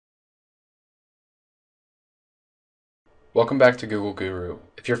Welcome back to Google Guru.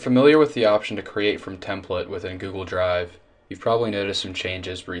 If you're familiar with the option to create from template within Google Drive, you've probably noticed some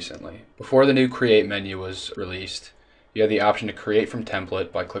changes recently. Before the new Create menu was released, you had the option to create from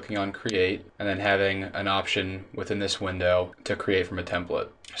template by clicking on Create and then having an option within this window to create from a template.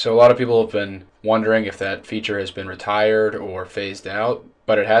 So a lot of people have been wondering if that feature has been retired or phased out,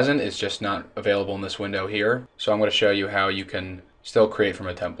 but it hasn't. It's just not available in this window here. So I'm going to show you how you can still create from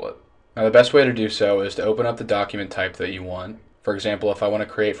a template. Now the best way to do so is to open up the document type that you want. For example, if I want to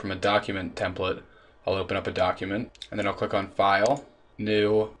create from a document template, I'll open up a document and then I'll click on File,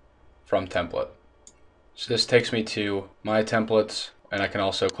 New, From Template. So this takes me to My Templates, and I can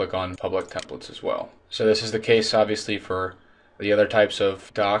also click on Public Templates as well. So this is the case obviously for the other types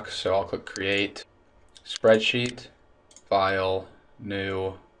of docs, so I'll click Create, Spreadsheet, File,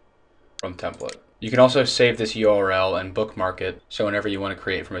 New, From Template. You can also save this URL and bookmark it, so whenever you want to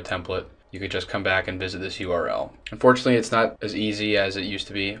create from a template, you could just come back and visit this URL. Unfortunately, it's not as easy as it used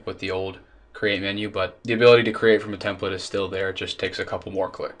to be with the old Create menu, but the ability to create from a template is still there. It just takes a couple more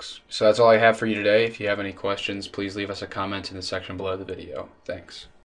clicks. So that's all I have for you today. If you have any questions, please leave us a comment in the section below the video. Thanks.